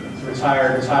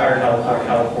 retired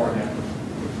California.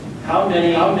 How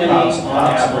many cops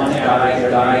on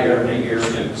average die every year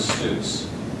in pursuits?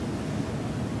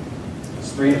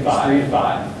 3 to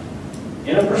 5.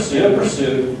 In a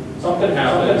pursuit, something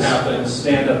happens,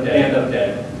 stand up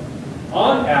dead.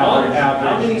 On average,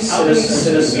 how many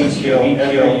citizens kill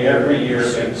every year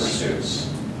in pursuits?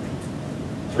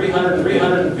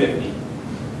 350.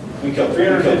 We kill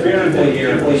 350 people a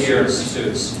year in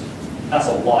pursuits. That's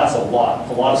a lot. A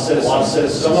lot of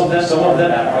citizens. Some of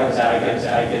them I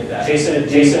get that. Chasing a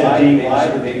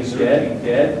DUI, they deserve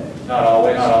dead. Not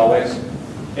always.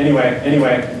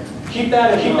 Anyway. Keep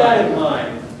that in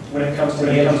mind when it comes to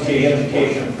the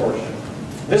education portion.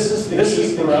 This is the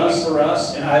key for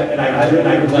us, and I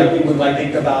really would like to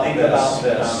think about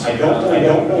this. I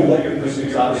don't know what your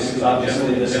pursuits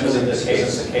obviously this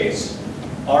is the case.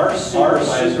 Our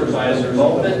supervisors, the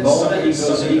moment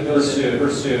somebody goes to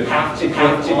pursue, have to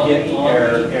get the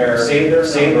air, say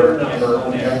their number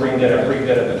on every bit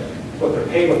of it. What they're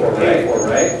paid for,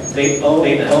 right? They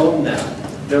own them.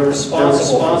 They're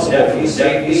responsible for deputy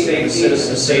safety,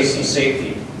 citizen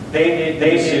safety. They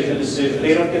make the decision.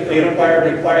 They don't require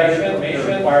information. They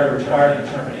require to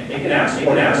terminate. They can ask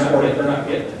for it if they're not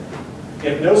getting it.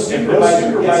 If no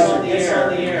supervisor gets on the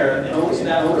air and owns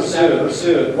that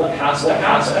pursuit, what has to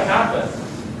happen?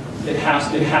 It has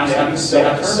to be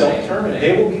self-terminated.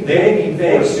 They will be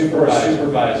vague for a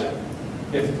supervisor.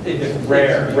 If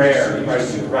rare,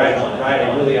 right on,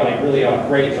 really on,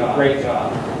 great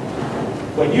job.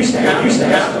 What used to happen,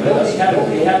 nobody had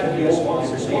to be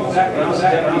responsible.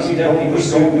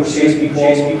 Deputies would chase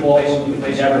people,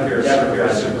 they never hear a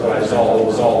supervisor. It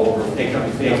was all over. They come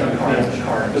carnage.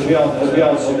 Because we all know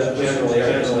that generally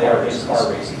car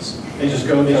races. They just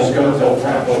go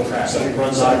track. Somebody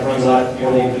runs out, you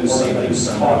only lose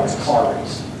some car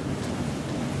race.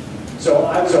 So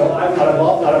out of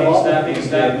all that we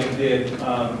did,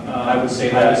 I would say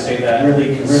that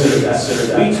really consider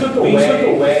that. We took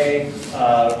away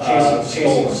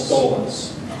chasing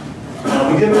stolens.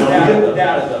 We did with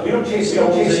data though. We don't chase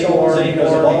stolens anymore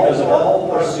because of all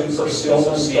pursuits for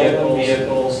stolen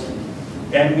vehicles.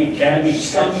 And we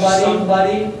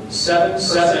somebody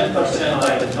 7%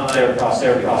 of the time they're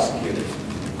prosecuted.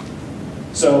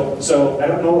 So I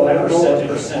don't know what percentage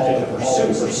of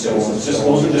pursuits are stolen. Those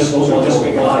are just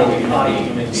we naughty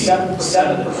human beings.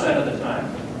 7% of the time.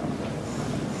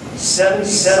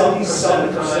 70%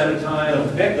 of the time,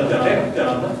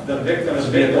 the victim's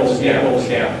vehicle was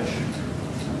damaged.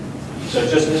 So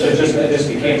just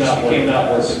became not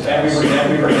worth it. And we were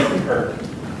getting hurt.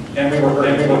 And we were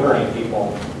hurting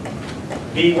people.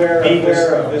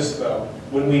 Beware of this though.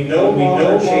 When we no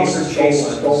longer chase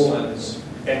stolens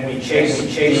and we chase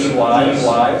DUIs,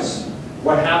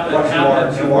 what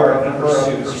happened to our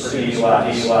pursuits for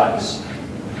DUIs?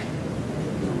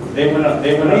 They went up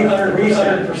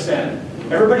 300%.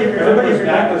 Everybody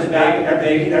back was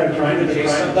trying to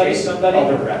chase somebody. Oh,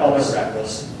 they're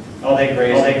reckless. Oh, they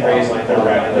graze like they're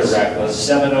reckless.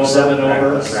 7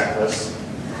 over, reckless.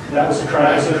 That was a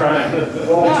crime.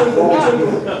 Well,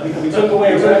 we took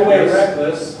away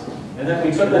reckless, and then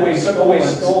we took away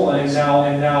stolen,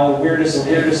 and now the weirdest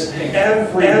thing.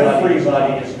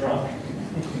 Everybody is drunk.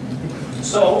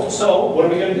 So what are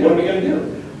we going to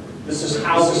do? This is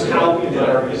how we did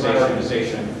our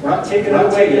organization. We're not taking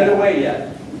it away yet.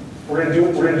 We're going to do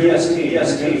it through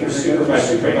EST for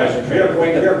supervisor training. We are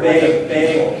going to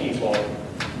beg people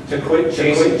to quit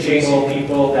chasing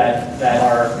people that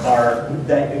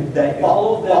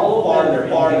follow them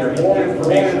farther, more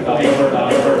information about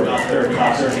whether or not they're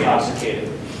intoxicated.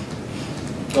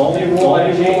 The only rule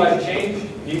I've changed,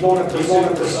 you go to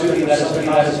pursue that is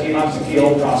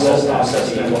intoxicated, process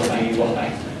DUI.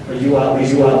 Or you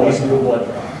always do a blood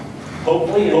draw.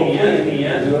 Hopefully in the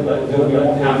end, we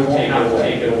won't have to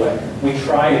take it away. We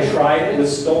tried it with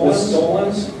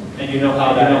stolens, and you know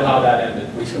how that ended.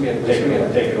 We took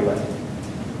it away.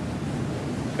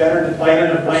 Better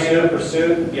define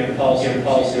pursuit, impulse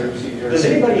procedures. Does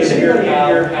anybody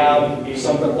here have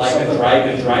something like a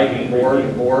driving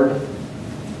board?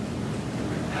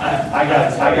 I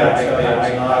got to tell you, I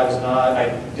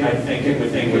didn't think it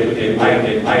would do. I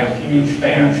am a huge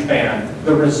fan.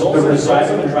 The results of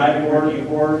the driving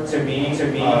board to me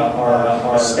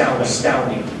are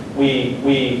astounding.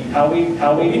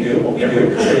 How we do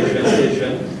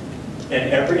collision and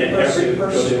every pursuit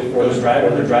for the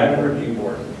driving review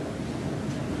board.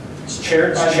 It's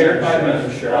chaired by the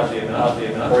administrator, oddly enough,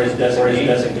 or his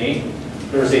designee.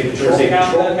 There's a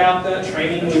patrol captain,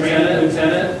 training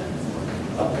lieutenant,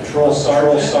 a patrol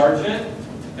sergeant,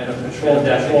 and a patrol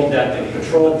deputy.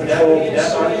 Patrol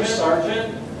deputy,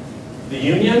 sergeant. The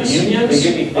unions, they give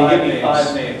me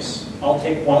five names. I'll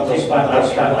take one of those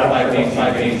five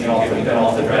names, and I'll put them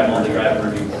off the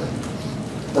driving review board.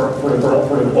 For the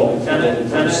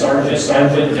lieutenant,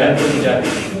 sergeant,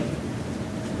 deputy.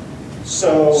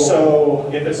 So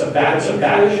if it's a back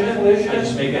collision, I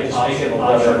just make it optional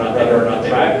whether or not the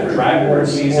driving board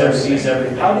sees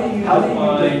everything. How do you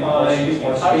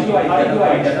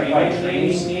identify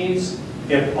training needs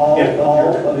if all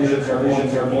collisions are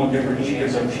going different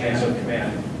chains of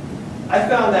command? I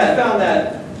found that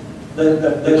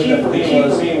the key for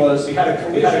me was we had a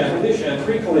collision,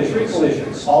 three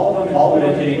collisions. All of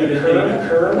them hitting a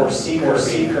curb or C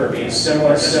curb,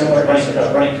 similar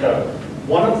running code.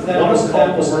 One of them was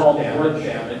called word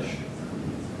damage.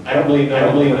 I don't believe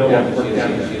no word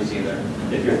damage is either.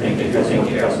 If you're thinking of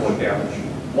word damage.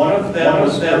 One of them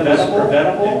was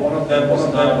preventable, and one of them was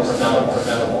not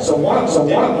preventable. So one of them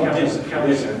didn't count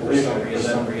as a collision for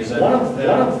some reason. One of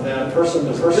them, the person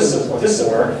was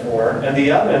disciplined for, and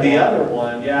the other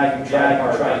one, you tried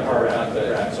hard out, but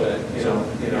you're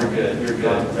good.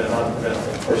 Not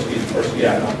preventable. Of course,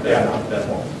 not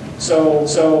preventable. So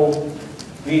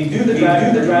We do the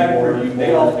driving review board.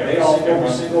 They all every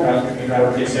single month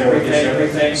gets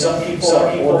everything. Some people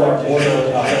are ordered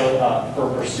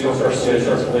to show for pursuits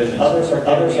or collisions. Others are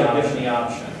given the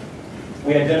option.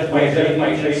 We identify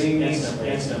training needs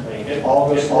instantly. It all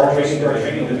goes to our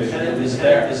training division. It is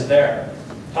there.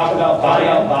 Talk about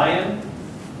buy-in.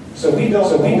 So we don't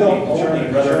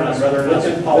determine whether or not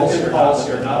it's policy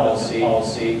or not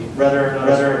policy, whether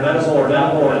amenable or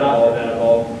not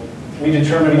amenable. We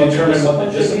determine what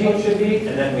the discipline should be,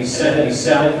 and then we send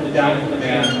it down to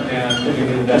command to do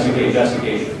the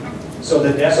investigation. So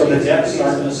the deputies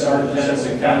and the sergeants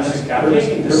and captains are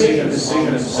making decisions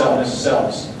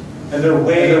themselves. And they're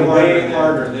way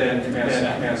harder than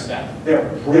command staff. They're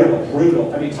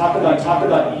brutal. I mean, talk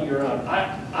about eat your own.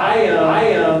 I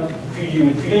am.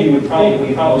 You would probably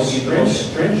be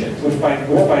stringent. Would find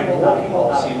more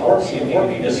policy and more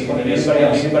discipline than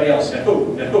anybody else. And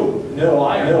who? No,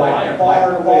 I am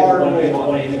far away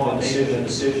from the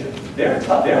decision. They're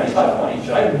tough on each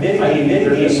other. I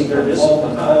mitigate their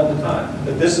discipline all the time.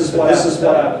 But this is what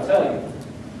I will tell you.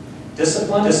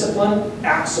 Discipline,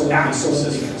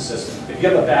 absolutely consistent. If you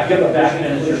have a back and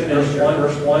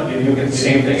first one, you get the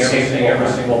same thing every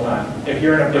single time. If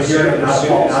you're in a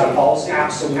policy,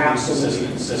 absolutely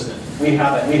consistent. We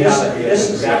have it. This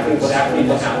is exactly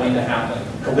what's going to happen.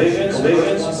 Collisions,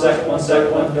 one second,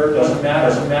 one third, doesn't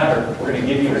matter. We're going to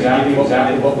give you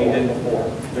exactly what we did before.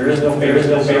 There is no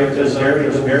favoritism. There's very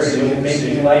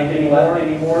making life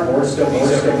anymore. Or still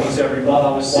meets every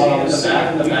law. I was saying in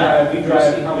the back, we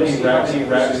drive how many racks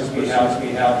we have.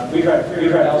 We drive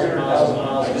 300,000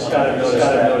 miles. I just got to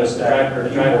notice that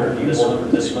driver this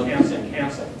one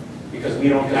cancel because we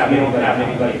don't have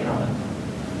anybody coming.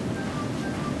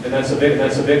 And that's a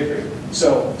victory.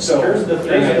 So here's the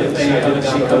thing I didn't see coming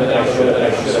that I should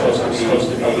have supposed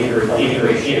to be either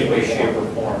shape or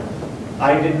form.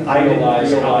 I didn't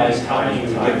realize how many you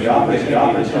give the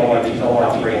opportunity to tell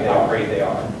how great they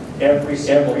are. Every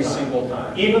single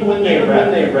time. Even when they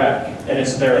wreck, and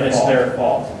it's their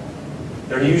fault.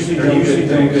 They're usually doing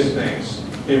good things.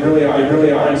 They really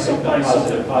are. Sometimes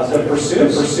positive. The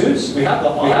pursuits. We have the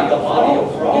audio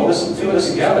for all. Listen to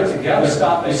us together. We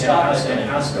stop and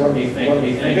ask what do you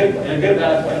think? And good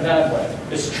bad way.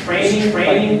 It's training you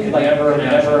could never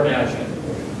imagine.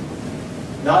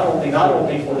 Not only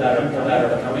for that are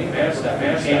coming,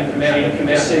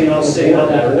 command sitting on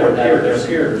their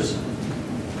peers.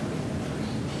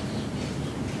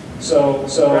 So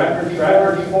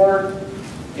driver review board,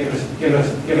 give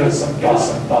us some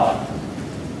thought.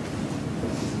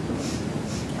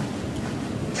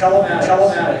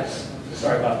 Telematics.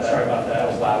 Sorry about that.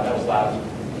 That was loud.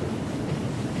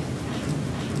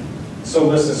 So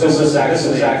this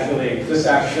actually is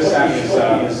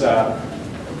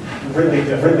really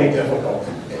difficult.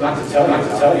 Not to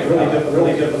tell you,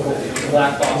 really difficult.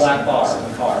 Black box in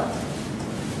the car.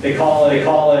 They call it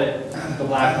the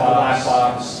black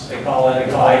box. They call it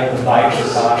the bike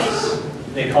box.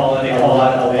 They call it a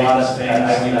lot of things.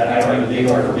 I don't even think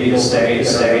for me to say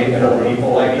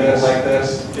people like this.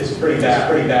 It's pretty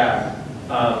bad.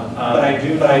 But I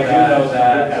do know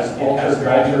that as altered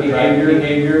driving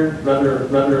behavior,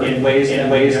 rather in ways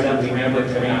that we never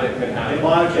could happen. It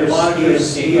monitors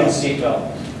speed and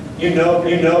seatbelt. You know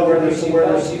where there's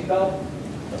seatbelt?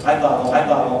 I thought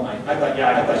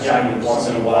yeah, once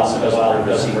in a while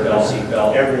does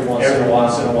seatbelt. Every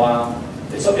once in a while.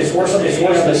 It's worse than the thing.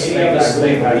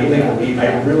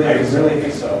 I really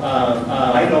think so.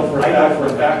 I know for a fact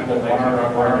that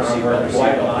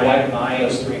my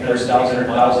those 300,000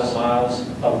 miles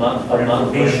a month.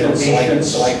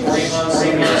 Patience, like 3 months.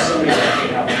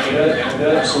 Good.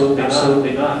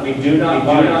 Absolutely not. We do not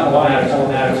buy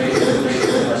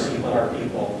our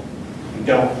people. We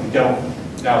don't.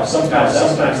 Now sometimes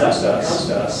that comes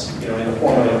to us, in the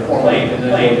form of a complaint, and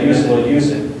then we'll use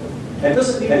it. And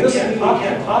doesn't mean we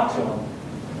can't talk to them.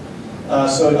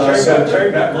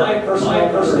 Terry, my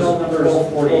personal number is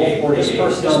 48. His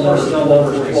personal number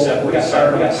is 47. We got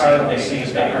tired of the scenes.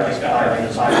 He's got hired in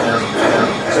his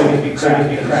office. So he'd be cracked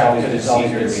because it's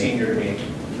senior to me.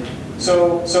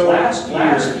 So last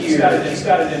year, he's got an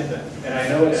infant. And I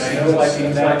know it's like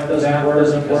that doesn't work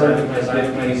because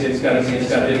he's got an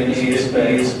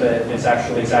disease, but it's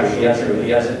actually true.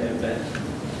 He has an infant.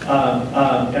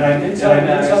 And I didn't tell him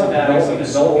that I was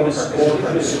developing a score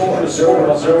from 0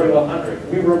 to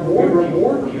 100. We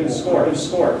reward good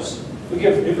scores. We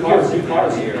give new cars at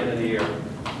the end of the year.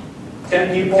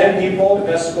 10 people, the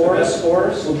best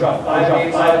scores. We'll drop 5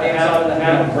 names out of the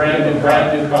hat, a brand new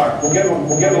car. We'll give them a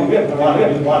lot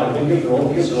of new people.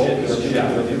 We'll give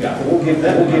them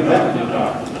a new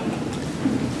car.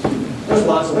 There's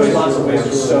lots of ways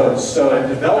to so I'm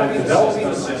developing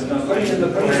the system, putting in the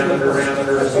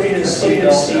parameters, putting in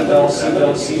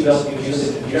seatbelt, use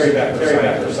it, carry back,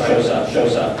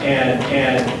 shows up, and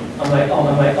I'm like,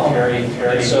 oh, very,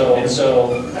 and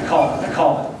so I call it.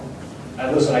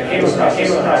 Listen, I came across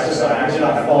this, I did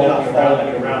not follow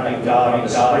around like God,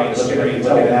 looking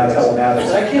telematics.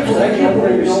 I can't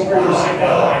believe you're seeing that.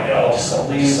 I know. Just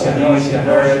leave,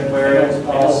 where it's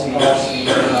policy,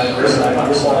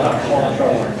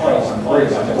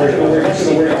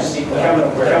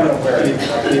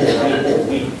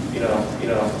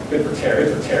 good for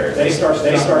Terry. They start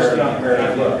out where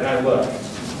I look.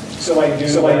 So I do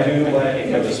what it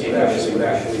would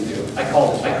actually do. I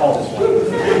call this one.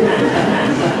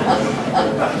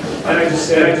 And I just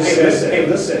said, hey,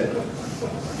 listen.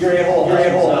 You're a-hole. I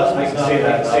can say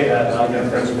that. I'm going to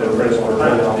principal.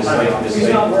 He's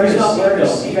not wearing a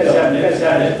seat. You guys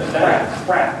had it.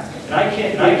 Crap. And I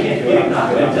can't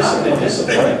get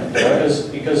discipline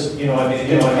because it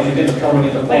didn't come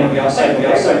in the plane on the outside the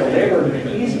labor.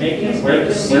 He's making wear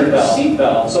the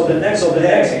seatbelt. So the next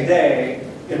day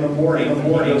in the morning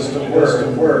goes to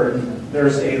work.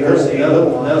 There's a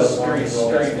little steering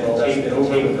wheel taped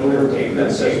over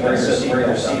that says wear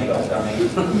your seatbelt.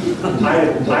 I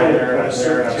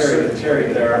Terry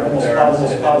there. I'm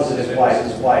almost positive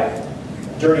his wife.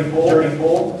 Dirty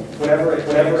pool, whatever it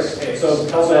takes. So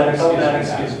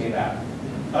telematics gives me that.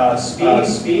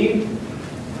 Speed.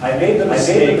 I made the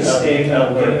mistake of getting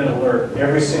an alert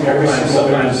every single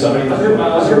time somebody 100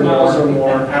 miles or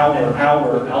more hour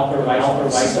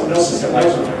lights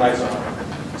on.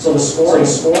 So the scoring,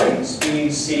 speed,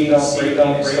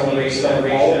 acceleration,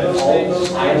 all of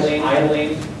those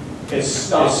idling, is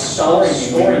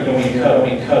scoring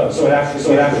code. So it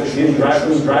actually gives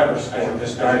driver's score,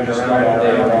 just driving around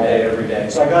all day, every day.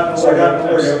 So I got an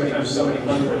alert every time somebody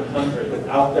 100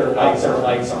 without their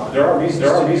lights on. There are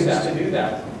reasons to do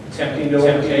that. Attempting to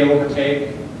overtake,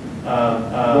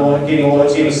 getting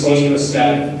close that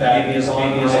maybe is on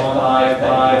 5,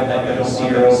 that they don't see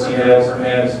your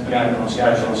overheads.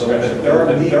 So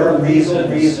there are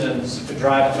reasons to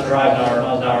drive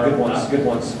miles an hour. Good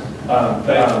ones.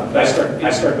 But I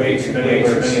started way too many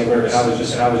alerts. I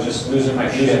was just losing my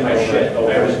shit. I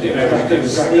was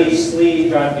doing sleep,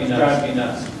 driving me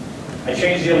nuts. I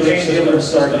changed the alert,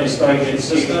 started the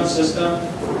system.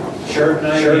 Sure, and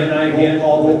I again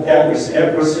called with every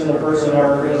single person in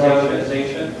our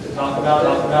organization to talk about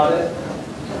it.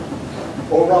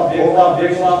 Overall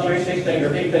visual operations,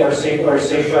 people are safe,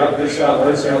 good shot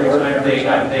alerts every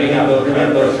time they have low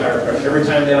tire pressure. Every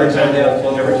time they have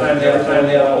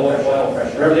oil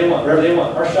pressure. Wherever they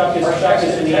want. Our shop gets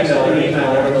an email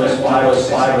over those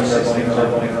files are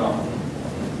going wrong.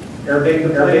 Airbag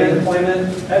deployment,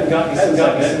 I haven't gotten since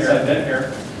I've been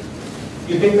here.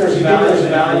 You think there's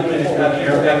value in having an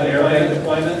airbag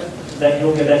deployment that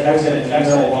you'll get an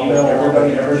email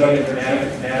everybody can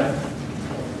have?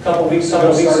 A couple weeks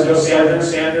ago,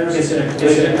 Sanders is in a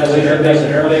collision has an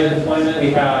airbag deployment.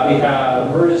 We have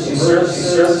emergency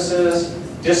services,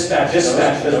 dispatch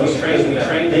because we train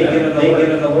them. They get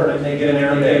an alert and they get an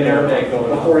airbag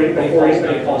going before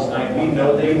anybody calls 9. We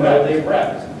know they've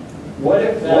wrecked. What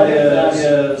if that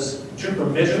is Trooper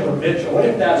Mitchell? What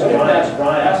if that's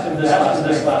Ryan? Asked him this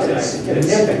last night.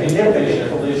 Significant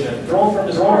collision. Thrown from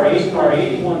his car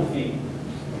 81 feet.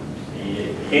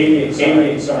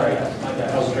 88, sorry.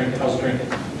 I was drinking.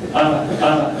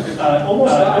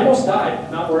 Almost died.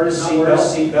 Not wearing a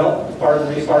seatbelt. Part of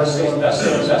the reason that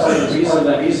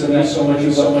so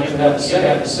much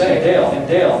had to say.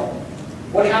 Dale.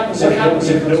 What happens if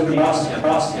nobody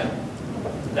crossed him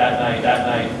that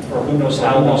night, or who knows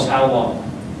how long?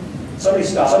 Somebody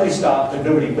stopped, and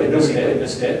nobody witnessed it.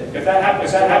 If that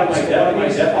happens, my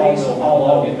deputies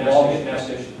all get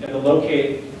message, and to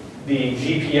locate the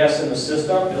GPS in the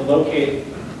system,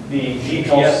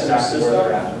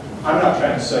 I'm not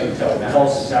trying to sell you telematics. Tell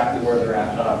us exactly where they're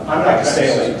at. I'm not trying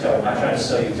to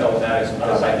sell you telematics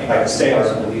because I think I can say it's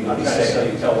unbelievable. I'm trying to sell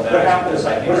you telematics. What happens?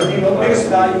 What is the biggest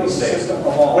value of the system of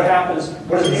all? What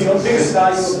is the biggest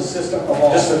value of the system of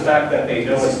all? Just the fact that they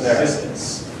know it's there.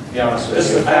 Be honest with you.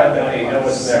 Just the fact that they know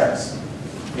it's there.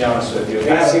 Be honest with you. They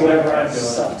can see whatever I'm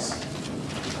doing.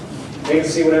 They can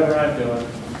see whatever I'm doing.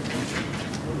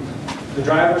 The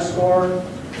driver's score.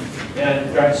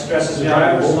 And stresses the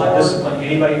driver will not discipline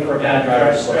anybody for a bad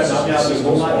driver. Stresses now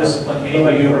will not discipline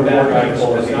anybody for a bad driver.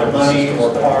 For money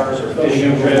or cars or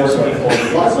fishing trips, or for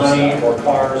money or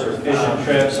cars or fishing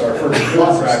trips, or for good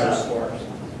driver scores.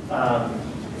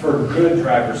 For good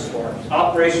driver scores.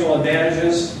 Operational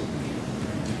advantages.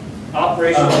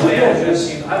 Operational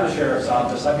management, I'm the sheriff's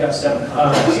office, I've got 7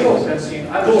 contracts.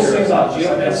 Geofencing, I'm the sheriff's office,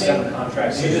 I've got 7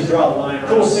 contracts. You just draw a line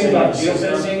around the city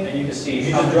system, and you can see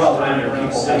you just draw a line around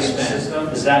the city system.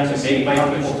 Is that to make my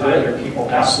people time or people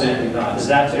have spent? Not. Is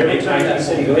that to make time that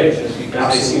city bitches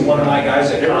because they see one of my guys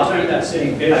at coffee? That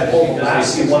city bitches because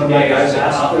they see one of my guys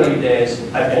at coffee. 30 days.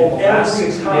 I've pulled the last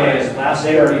 60 days, last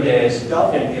 30 days,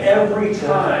 and every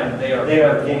time they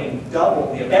are getting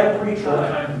double the amount. Every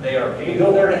time they are paying. You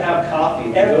go there to have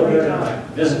coffee. Every time.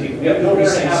 Visit people. We have no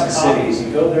precincts in cities.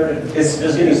 You go there to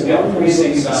visit people. We have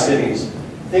precincts in cities.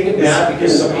 Think of that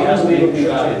because somebody has to be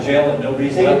in jail and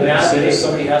nobody's left in the city.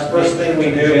 Somebody has to first thing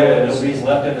we do and nobody's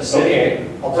left in the city.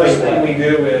 Okay. First thing we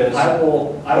do is I'll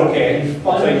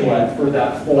tell you what, for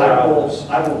that 4 hours.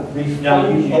 I will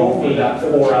refund you over that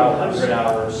 4 hours. 100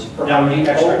 hours. For how many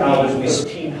extra hours we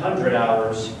 1,500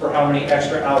 hours. For how many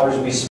extra hours we